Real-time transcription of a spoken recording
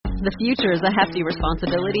The future is a hefty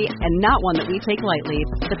responsibility and not one that we take lightly.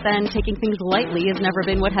 But then taking things lightly has never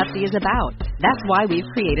been what Hefty is about. That's why we've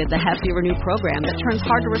created the Hefty Renew program that turns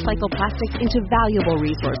hard-to-recycle plastics into valuable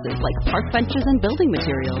resources like park benches and building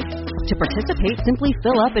materials. To participate, simply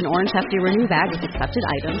fill up an orange Hefty Renew bag with accepted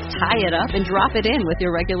items, tie it up, and drop it in with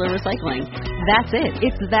your regular recycling. That's it.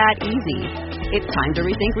 It's that easy. It's time to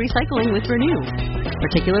rethink recycling with Renew.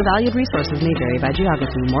 Particular valued resources may vary by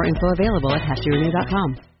geography. More info available at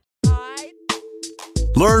heftyrenew.com.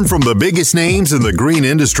 Learn from the biggest names in the green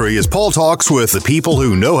industry as Paul talks with the people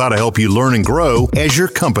who know how to help you learn and grow as your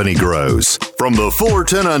company grows. From the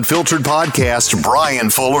Fullerton Unfiltered podcast, Brian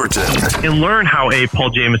Fullerton. And learn how a Paul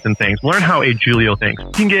Jameson thinks. Learn how a Julio thinks.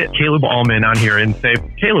 You can get Caleb Allman on here and say,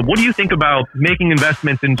 Caleb, what do you think about making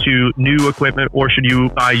investments into new equipment, or should you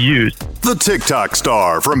buy used? The TikTok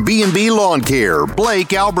star from B&B Lawn Care,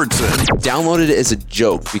 Blake Albertson. Downloaded it as a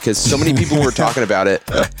joke because so many people were talking about it.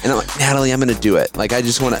 And I'm like, Natalie, I'm going to do it. Like, I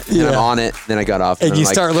just want to, and I'm on it. Then I got off. And you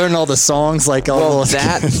start learning all the songs, like all well, those.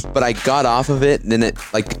 That, but I got off of it, and then it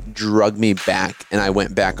like drug me back, and I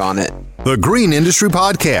went back on it. The Green Industry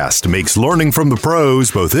Podcast makes learning from the pros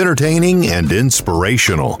both entertaining and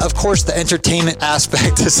inspirational. Of course, the entertainment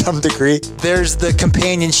aspect to some degree. There's the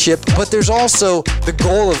companionship, but there's also the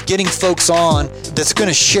goal of getting folks on that's going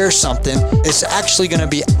to share something. It's actually going to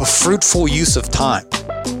be a fruitful use of time.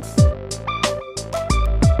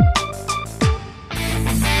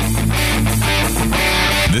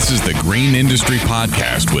 This is the Green Industry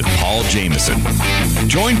Podcast with Paul Jameson.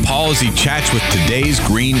 Join Paul as he chats with today's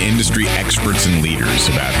green industry experts and leaders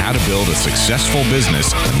about how to build a successful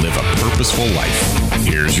business and live a purposeful life.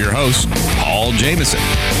 Here's your host, Paul Jameson.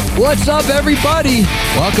 What's up, everybody?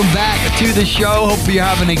 Welcome back to the show. Hope you're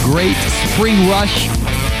having a great spring rush.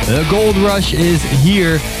 The gold rush is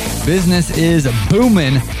here. Business is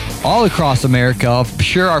booming all across America. I'm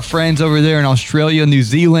sure our friends over there in Australia, New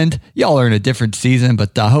Zealand, y'all are in a different season,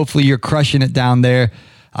 but hopefully you're crushing it down there.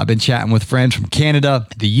 I've been chatting with friends from Canada,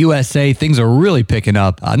 the USA. Things are really picking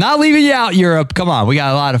up. Not leaving you out, Europe. Come on. We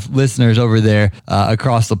got a lot of listeners over there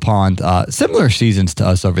across the pond. Similar seasons to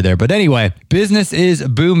us over there. But anyway, business is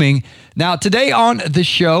booming. Now, today on the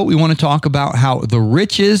show, we want to talk about how the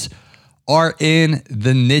riches are in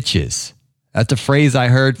the niches. That's a phrase I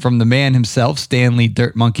heard from the man himself, Stanley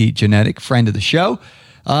Dirt Monkey Genetic, friend of the show,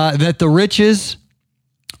 that the riches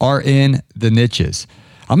are in the niches.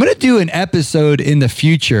 I'm going to do an episode in the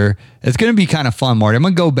future. It's going to be kind of fun, Marty. I'm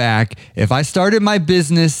going to go back. If I started my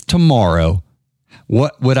business tomorrow,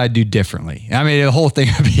 what would I do differently? I mean, the whole thing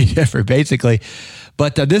would be different, basically.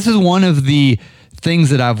 But this is one of the things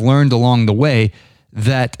that I've learned along the way,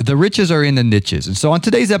 that the riches are in the niches. And so on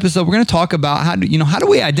today's episode, we're going to talk about how do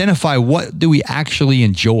we identify what do we actually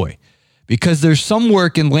enjoy? Because there's some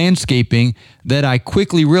work in landscaping that I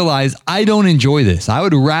quickly realized I don't enjoy this. I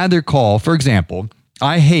would rather call, for example,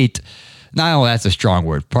 that's a strong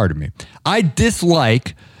word, pardon me. I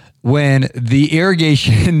dislike when the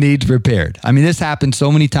irrigation needs repaired. I mean, this happens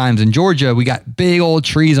so many times in Georgia. We got big old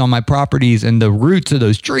trees on my properties, and the roots of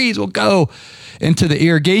those trees will go into the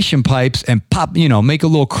irrigation pipes and pop, make a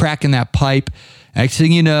little crack in that pipe. Next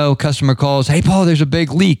thing you know, customer calls, hey, Paul, there's a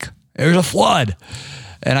big leak. There's a flood.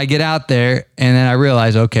 And I get out there, and then I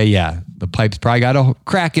realize, okay, yeah, the pipe's probably got a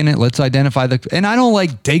crack in it. Let's identify and I don't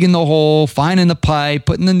like digging the hole, finding the pipe,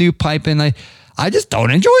 putting the new pipe in. I just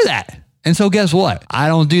don't enjoy that. And so guess what? I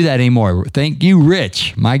don't do that anymore. Thank you,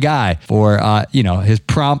 Rich, my guy, for his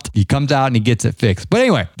prompt. He comes out and he gets it fixed. But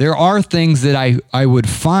anyway, there are things that I would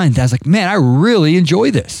find that I was like, man, I really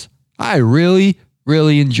enjoy this. I really,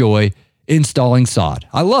 really enjoy installing sod.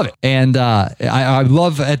 I love it. And I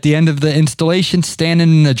love at the end of the installation, standing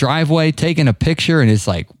in the driveway, taking a picture, and it's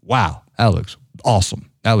like, wow, that looks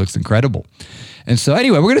awesome. That looks incredible. And so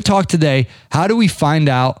anyway, we're going to talk today, how do we find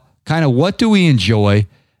out kind of what do we enjoy?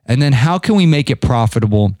 And then how can we make it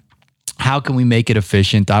profitable? How can we make it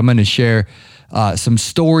efficient? I'm going to share some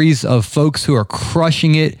stories of folks who are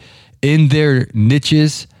crushing it in their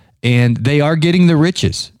niches, and they are getting the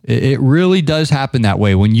riches. It really does happen that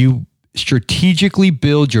way. When you strategically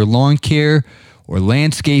build your lawn care or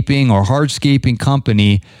landscaping or hardscaping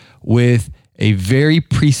company with a very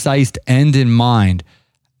precise end in mind,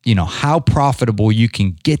 how profitable you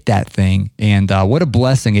can get that thing, and what a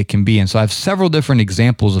blessing it can be. And so I have several different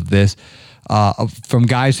examples of this, from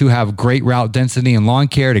guys who have great route density and lawn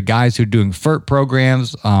care to guys who are doing FERT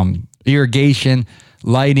programs, irrigation,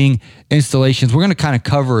 lighting, installations. We're going to kind of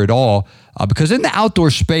cover it all because in the outdoor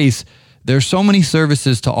space, there's so many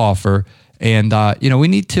services to offer. And, we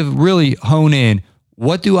need to really hone in,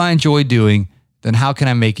 what do I enjoy doing? Then how can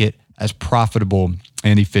I make it as profitable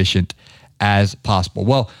and efficient as possible.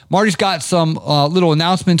 Well, Marty's got some little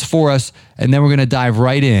announcements for us, and then we're going to dive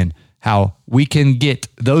right in how we can get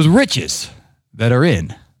those riches that are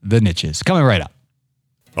in the niches. Coming right up.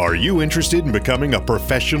 Are you interested in becoming a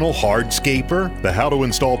professional hardscaper? The How to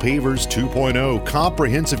Install Pavers 2.0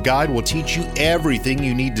 comprehensive guide will teach you everything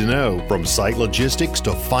you need to know, from site logistics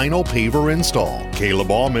to final paver install.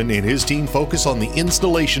 Caleb Allman and his team focus on the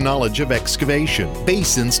installation knowledge of excavation,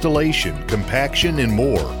 base installation, compaction, and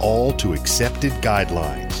more, all to accepted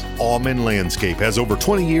guidelines. Allman Landscape has over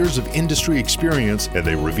 20 years of industry experience, and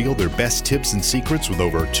they reveal their best tips and secrets with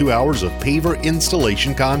over 2 hours of paver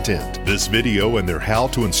installation content. This video and their How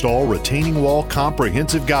to Install Retaining Wall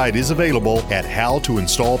Comprehensive Guide is available at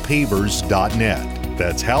howtoinstallpavers.net.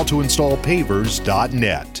 That's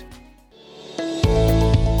howtoinstallpavers.net.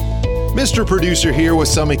 Mr. Producer here with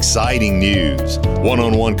some exciting news.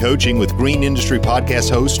 One-on-one coaching with Green Industry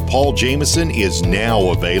Podcast host Paul Jameson is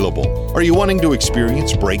now available. Are you wanting to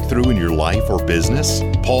experience breakthrough in your life or business?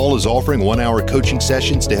 Paul is offering 1-hour coaching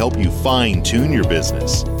sessions to help you fine-tune your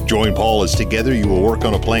business. Join Paul as together you will work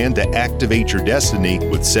on a plan to activate your destiny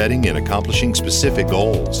with setting and accomplishing specific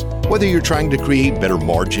goals. Whether you're trying to create better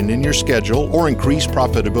margin in your schedule or increase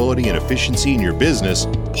profitability and efficiency in your business,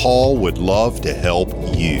 Paul would love to help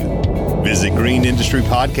you. Visit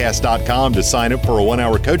greenindustrypodcast.com to sign up for a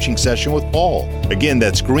 1-hour coaching session with Paul. Again,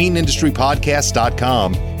 that's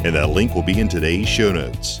greenindustrypodcast.com, and that link will be in today's show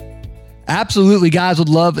notes. Absolutely, guys. Would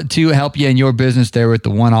love to help you in your business there with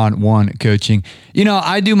the one-on-one coaching. You know,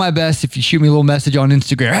 I do my best if you shoot me a little message on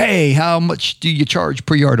Instagram. Hey, how much do you charge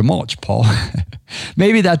per yard of mulch, Paul?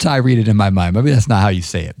 Maybe that's how I read it in my mind. Maybe that's not how you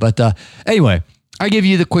say it. But anyway, I give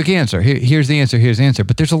you the quick answer. Here's the answer. Here's the answer.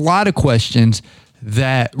 But there's a lot of questions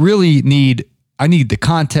that really I need the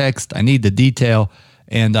context. I need the detail.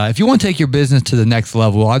 And if you want to take your business to the next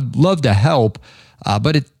level, I'd love to help.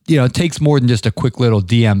 But it takes more than just a quick little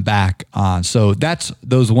DM back on. So that's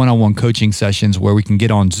those one-on-one coaching sessions where we can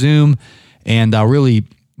get on Zoom and really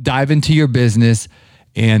dive into your business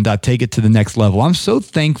and take it to the next level. I'm so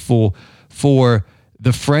thankful for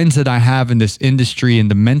the friends that I have in this industry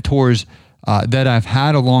and the mentors that I've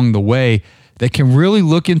had along the way that can really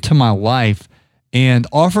look into my life and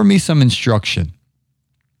offer me some instruction,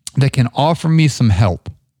 that can offer me some help.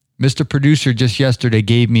 Mr. Producer just yesterday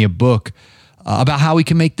gave me a book about how we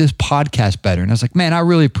can make this podcast better. And I was like, man, I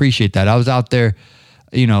really appreciate that. I was out there,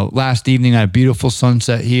 last evening, I had a beautiful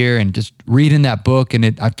sunset here and just reading that book.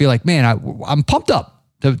 And I feel like, man, I'm pumped up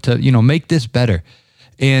to make this better.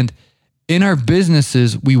 And in our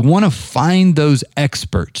businesses, we want to find those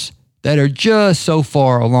experts that are just so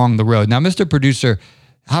far along the road. Now, Mr. Producer,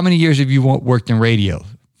 how many years have you worked in radio?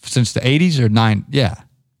 Since the 80s or 9? Yeah,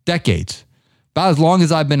 decades. About as long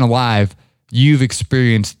as I've been alive, you've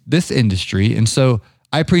experienced this industry. And so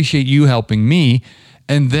I appreciate you helping me.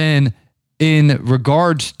 And then in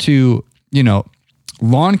regards to,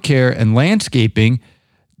 lawn care and landscaping,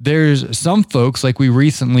 there's some folks, like we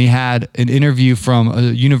recently had an interview from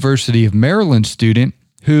a University of Maryland student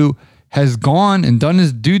who has gone and done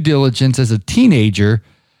his due diligence as a teenager,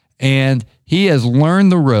 and he has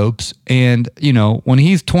learned the ropes. And, when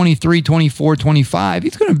he's 23, 24, 25,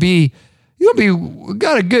 he's going to be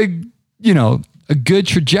got a good, a good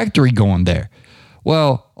trajectory going there.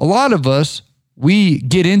 Well, a lot of us, we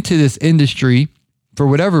get into this industry for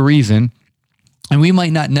whatever reason, and we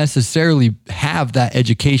might not necessarily have that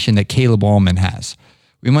education that Caleb Allman has.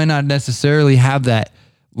 We might not necessarily have that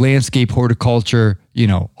landscape horticulture,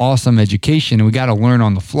 awesome education, and we got to learn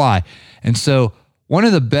on the fly. And so one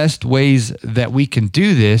of the best ways that we can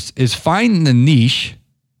do this is find the niche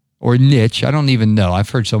or niche. I don't even know. I've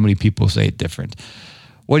heard so many people say it different.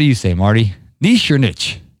 What do you say, Marty? Niche or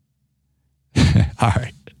niche? All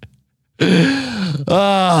right.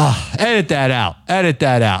 Edit that out. Edit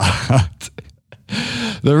that out.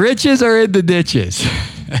 The riches are in the niches.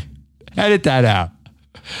 Edit that out.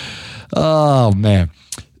 Oh, man.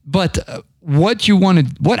 But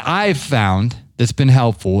what I've found that's been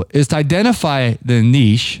helpful is to identify the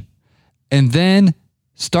niche and then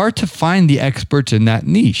start to find the experts in that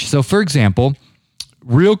niche. So, for example,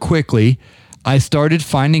 real quickly, I started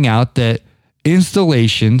finding out that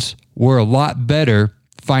installations were a lot better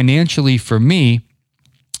financially for me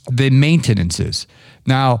than maintenances.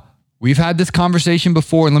 Now, we've had this conversation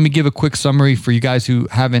before, and let me give a quick summary for you guys who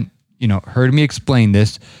haven't, heard me explain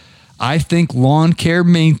this. I think lawn care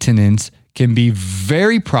maintenance can be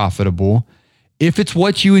very profitable if it's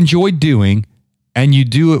what you enjoy doing and you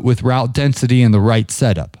do it with route density and the right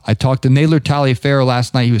setup. I talked to Naylor Taliaferro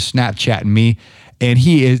last night. He was Snapchatting me, and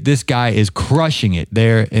this guy is crushing it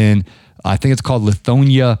there in, I think it's called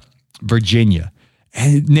Lithonia, Virginia.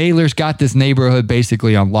 And Naylor's got this neighborhood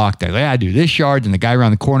basically on lockdown. Like, I do this yard, and the guy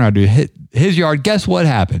around the corner, I do his yard. Guess what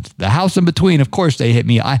happens? The house in between, of course, they hit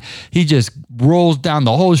me. He just rolls down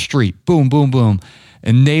the whole street. Boom, boom, boom.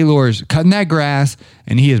 And Naylor's cutting that grass,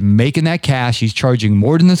 and he is making that cash. He's charging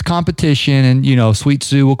more than this competition. And, Sweet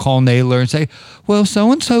Sue will call Naylor and say, well,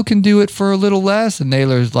 so-and-so can do it for a little less. And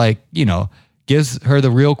Naylor's like, gives her the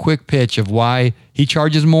real quick pitch of why he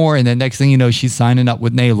charges more. And then next thing you know, she's signing up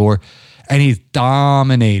with Naylor. And he's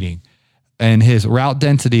dominating, and his route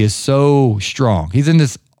density is so strong. He's in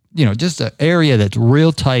this, just an area that's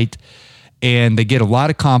real tight, and they get a lot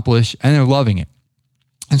accomplished, and they're loving it.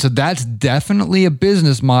 And so that's definitely a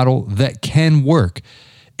business model that can work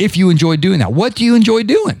if you enjoy doing that. What do you enjoy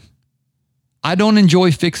doing? I don't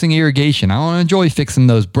enjoy fixing irrigation. I don't enjoy fixing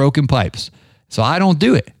those broken pipes. So I don't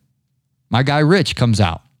do it. My guy Rich comes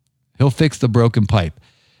out. He'll fix the broken pipe.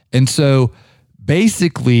 And so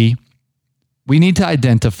basically, we need to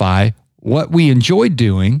identify what we enjoy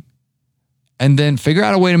doing and then figure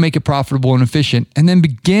out a way to make it profitable and efficient, and then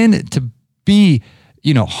begin to be,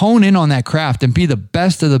 hone in on that craft and be the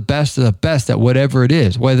best of the best of the best at whatever it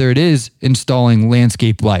is, whether it is installing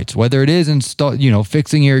landscape lights, whether it is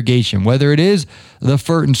fixing irrigation, whether it is the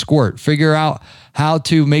fert and squirt. Figure out how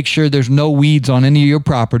to make sure there's no weeds on any of your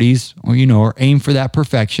properties, or aim for that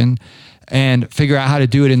perfection, and figure out how to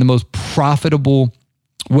do it in the most profitable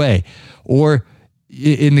way. Or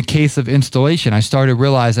in the case of installation, I started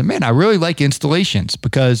realizing, man, I really like installations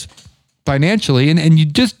because financially, and you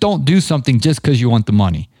just don't do something just because you want the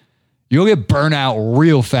money. You'll get burnt out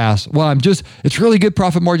real fast. Well, it's really good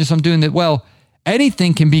profit margins. I'm doing that. Well,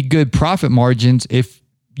 anything can be good profit margins if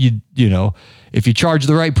if you charge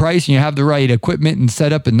the right price and you have the right equipment and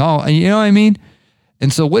setup and all, you know what I mean?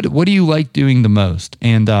 And so what do you like doing the most?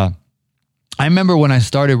 And I remember when I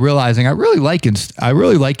started realizing I really like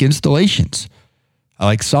installations. I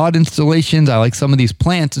like sod installations. I like some of these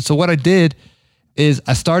plants. And so what I did is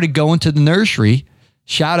I started going to the nursery.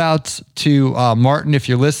 Shout outs to Martin, if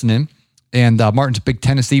you're listening. And Martin's a big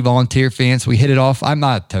Tennessee Volunteer fan, so we hit it off. I'm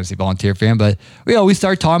not a Tennessee Volunteer fan, but we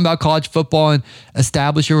started talking about college football and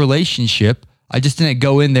establish a relationship. I just didn't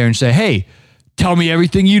go in there and say, hey, tell me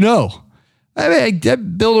everything you know. I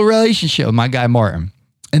built a relationship with my guy Martin.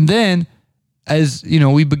 And then as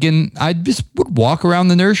we begin, I just would walk around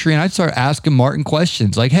the nursery and I'd start asking Martin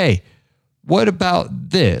questions like, hey, what about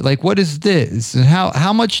this? Like, what is this? And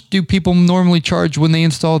how much do people normally charge when they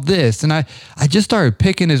install this? And I just started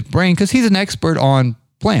picking his brain because he's an expert on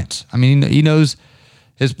plants. I mean, he knows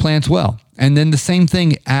his plants well. And then the same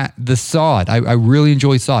thing at the sod. I really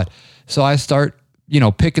enjoy sod. So I start,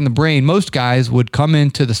 picking the brain. Most guys would come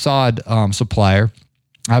into the sod supplier.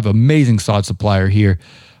 I have an amazing sod supplier here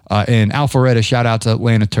in Alpharetta. Shout out to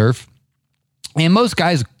Atlanta Turf. And most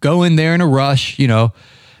guys go in there in a rush,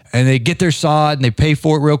 and they get their sod and they pay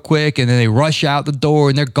for it real quick, and then they rush out the door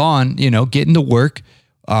and they're gone, getting to work,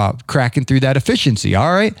 cracking through that efficiency.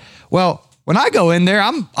 All right. Well, when I go in there,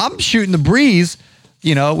 I'm shooting the breeze,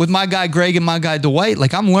 with my guy Greg and my guy Dwight.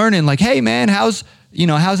 Like, I'm learning, like, hey man, how's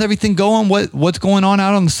everything going? What's going on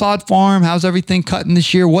out on the sod farm? How's everything cutting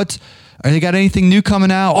this year? Are they got anything new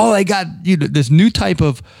coming out? Oh, they got this new type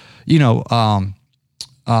of,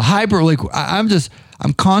 hybrid. Like,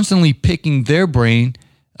 I'm constantly picking their brain.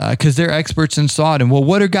 Because they're experts in sod. And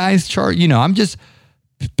what are guys charge? I'm just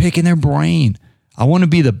picking their brain. I want to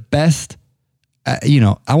be the best. I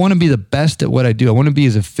want to be the best at what I do. I want to be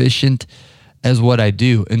as efficient as what I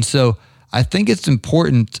do. And so I think it's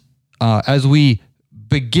important as we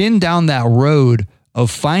begin down that road of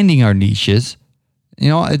finding our niches.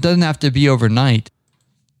 It doesn't have to be overnight.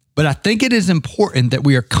 But I think it is important that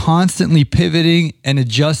we are constantly pivoting and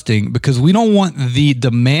adjusting because we don't want the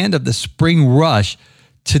demand of the spring rush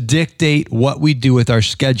to dictate what we do with our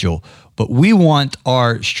schedule, but we want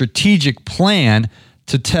our strategic plan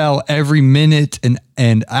to tell every minute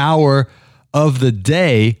and hour of the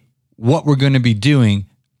day what we're going to be doing,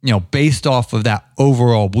 based off of that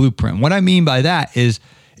overall blueprint. What I mean by that is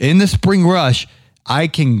in the spring rush, I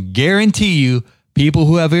can guarantee you people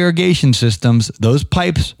who have irrigation systems, those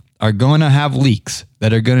pipes are going to have leaks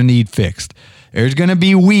that are going to need fixed. There's going to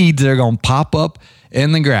be weeds that are going to pop up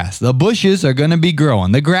in the grass. The bushes are going to be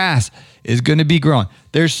growing. The grass is going to be growing.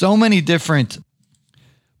 There's so many different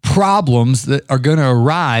problems that are going to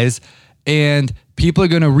arise, and people are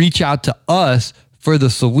going to reach out to us for the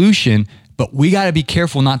solution, but we got to be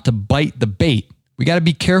careful not to bite the bait. We got to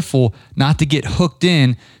be careful not to get hooked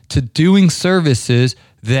in to doing services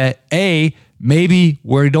that A, maybe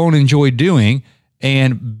we don't enjoy doing,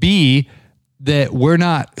 and B, that we're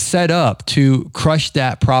not set up to crush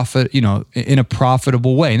that profit, in a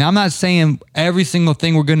profitable way. Now, I'm not saying every single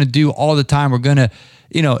thing we're going to do all the time, we're going to,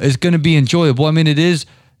 is going to be enjoyable. I mean, it is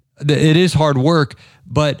hard work,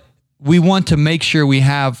 but we want to make sure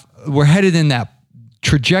we're headed in that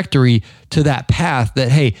trajectory to that path that,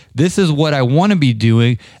 hey, this is what I want to be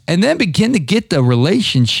doing. And then begin to get the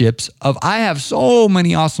relationships of, I have so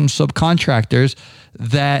many awesome subcontractors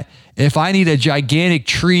that if I need a gigantic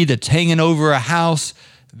tree that's hanging over a house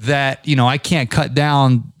that, I can't cut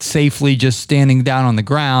down safely just standing down on the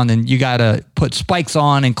ground, and you got to put spikes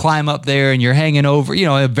on and climb up there and you're hanging over,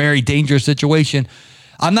 a very dangerous situation.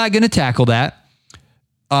 I'm not going to tackle that.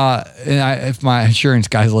 If my insurance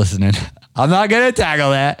guy's listening, I'm not going to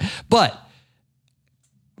tackle that, but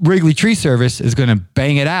Wrigley Tree Service is going to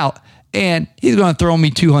bang it out, and he's going to throw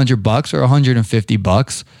me $200 or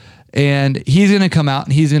 $150, and he's going to come out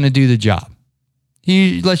and he's going to do the job.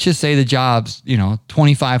 Let's just say the job's,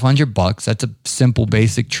 $2,500. That's a simple,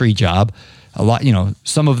 basic tree job. A lot,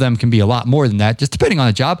 some of them can be a lot more than that, just depending on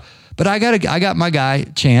the job. But I got my guy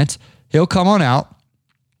Chance. He'll come on out.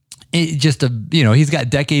 He's got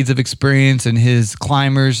decades of experience, and his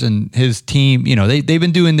climbers and his team, they've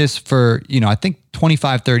been doing this for, I think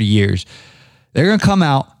 25, 30 years. They're going to come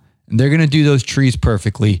out and they're going to do those trees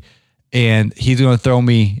perfectly. And he's going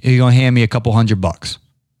to hand me a couple $100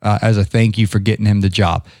 as a thank you for getting him the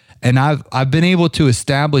job. And I've been able to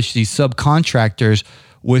establish these subcontractors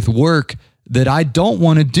with work that I don't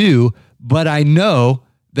want to do, but I know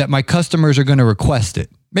that my customers are going to request it.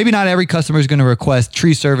 Maybe not every customer is going to request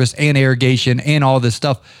tree service and irrigation and all this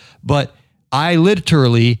stuff, but I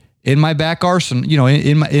literally, in my back arsenal,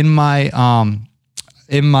 in my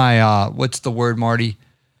what's the word, Marty?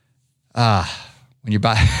 When you're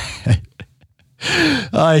by,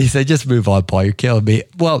 he said, just move on, Paul. You're killing me.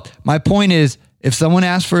 Well, my point is, if someone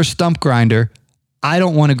asks for a stump grinder, I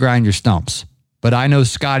don't want to grind your stumps, but I know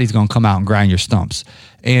Scotty's going to come out and grind your stumps.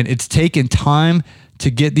 And it's taken time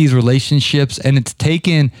to get these relationships, and it's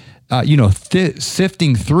taken,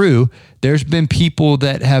 sifting through. There's been people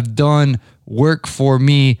that have done work for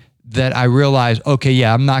me that I realized, okay,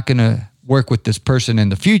 yeah, I'm not going to work with this person in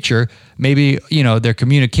the future. Maybe, their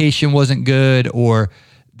communication wasn't good, or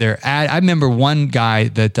I remember one guy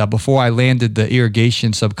that before I landed the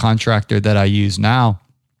irrigation subcontractor that I use now,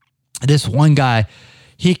 this one guy,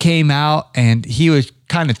 he came out and he was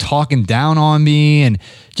kind of talking down on me, and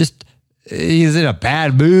just, he's in a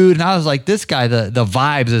bad mood. And I was like, this guy, the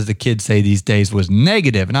vibes, as the kids say these days, was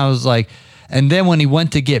negative. And I was like, and then when he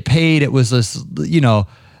went to get paid, it was this,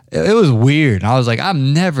 it was weird. I was like,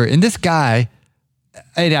 and this guy,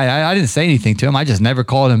 I didn't say anything to him. I just never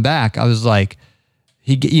called him back. I was like,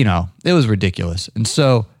 it was ridiculous. And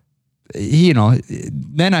so,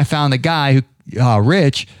 then I found a guy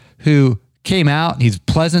Rich, who came out. He's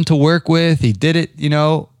pleasant to work with. He did it,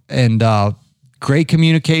 and great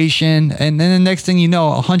communication. And then the next thing you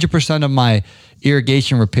know, 100% of my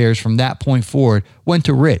irrigation repairs from that point forward went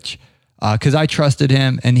to Rich, because I trusted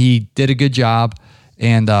him and he did a good job,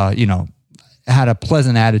 and, had a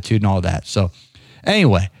pleasant attitude and all that. So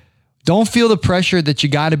anyway, don't feel the pressure that you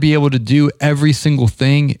got to be able to do every single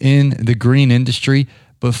thing in the green industry,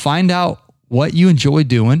 but find out what you enjoy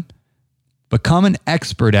doing, become an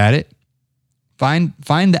expert at it, find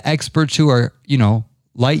the experts who are,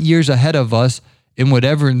 light years ahead of us in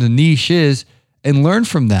whatever the niche is, and learn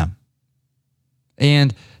from them.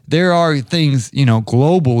 And there are things,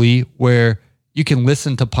 globally where you can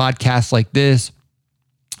listen to podcasts like this.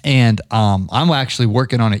 And I'm actually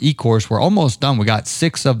working on an e-course. We're almost done. We got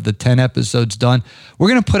 6 of the 10 episodes done. We're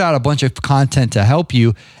going to put out a bunch of content to help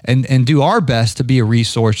you and do our best to be a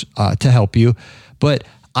resource to help you. But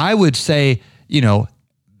I would say,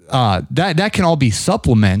 that can all be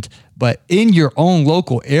supplement. But in your own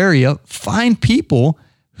local area, find people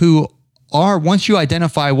who are, once you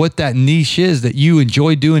identify what that niche is that you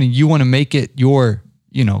enjoy doing and you want to make it your,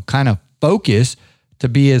 kind of focus to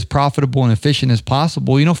be as profitable and efficient as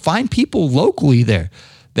possible, find people locally there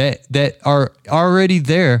that are already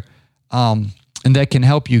there, and that can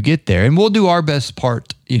help you get there. And we'll do our best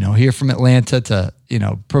part, here from Atlanta to,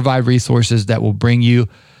 provide resources that will bring you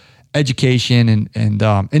education and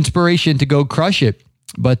inspiration to go crush it.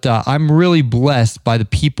 But I'm really blessed by the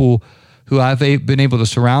people who I've been able to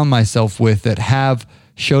surround myself with that have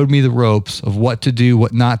showed me the ropes of what to do,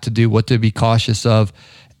 what not to do, what to be cautious of.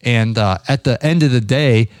 And at the end of the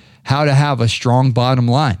day, how to have a strong bottom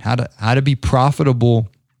line, how to be profitable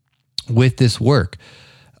with this work.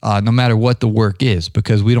 no matter what the work is,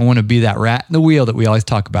 because we don't want to be that rat in the wheel that we always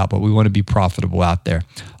talk about, but we want to be profitable out there.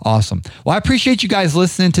 Awesome. Well, I appreciate you guys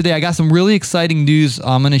listening today. I got some really exciting news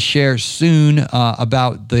I'm going to share soon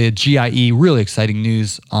about the GIE, really exciting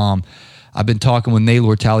news. I've been talking with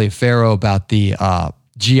Naylor Taliaferro about the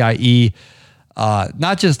GIE,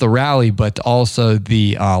 not just the rally, but also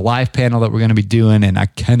the live panel that we're going to be doing, and I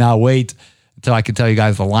cannot wait until I can tell you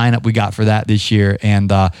guys the lineup we got for that this year. And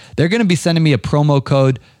they're going to be sending me a promo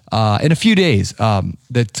code in a few days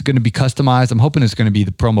that's going to be customized. I'm hoping it's going to be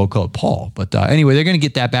the promo code Paul. But anyway, they're going to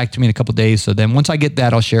get that back to me in a couple days. So then once I get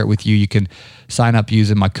that, I'll share it with you. You can sign up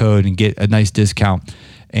using my code and get a nice discount.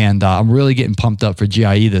 And I'm really getting pumped up for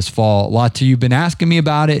GIE this fall. A lot of you have been asking me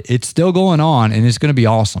about it. It's still going on, and it's going to be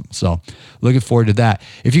awesome. So looking forward to that.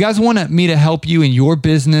 If you guys want me to help you in your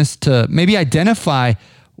business to maybe identify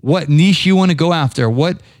what niche you want to go after,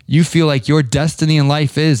 what you feel like your destiny in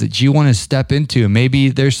life is that you want to step into. Maybe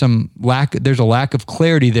there's a lack of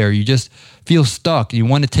clarity there. You just feel stuck. You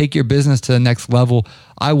want to take your business to the next level.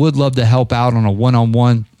 I would love to help out on a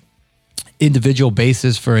one-on-one individual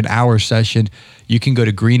basis for an hour session. You can go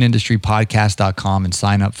to greenindustrypodcast.com and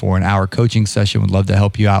sign up for an hour coaching session. Would love to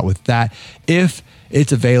help you out with that if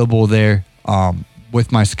it's available there.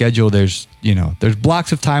 With my schedule, there's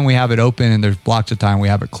blocks of time we have it open and there's blocks of time we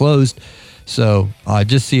have it closed. So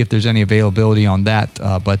just see if there's any availability on that.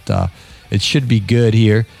 But it should be good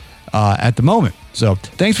here at the moment. So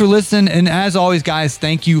thanks for listening. And as always, guys,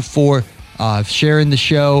 thank you for sharing the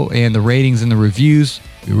show and the ratings and the reviews.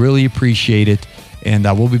 We really appreciate it. And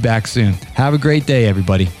we'll be back soon. Have a great day,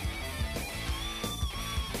 everybody.